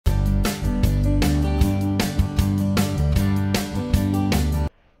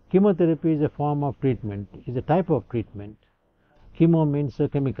Chemotherapy is a form of treatment, is a type of treatment. Chemo means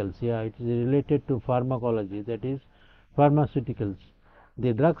chemicals, it is related to pharmacology, that is pharmaceuticals.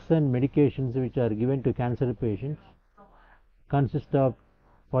 The drugs and medications which are given to cancer patients consist of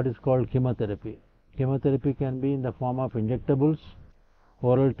what is called chemotherapy. Chemotherapy can be in the form of injectables,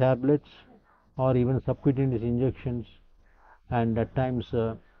 oral tablets, or even subcutaneous injections, and at times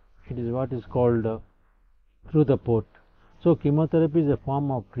it is what is called through the port. So chemotherapy is a form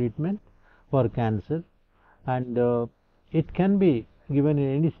of treatment for cancer, and it can be given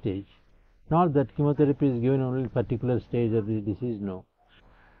in any stage. Not that chemotherapy is given only in a particular stage of the disease, no.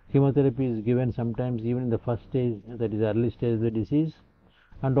 Chemotherapy is given sometimes even in the first stage, that is early stage of the disease,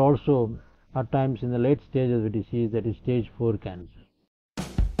 and also at times in the late stage of the disease, that is stage 4 cancer.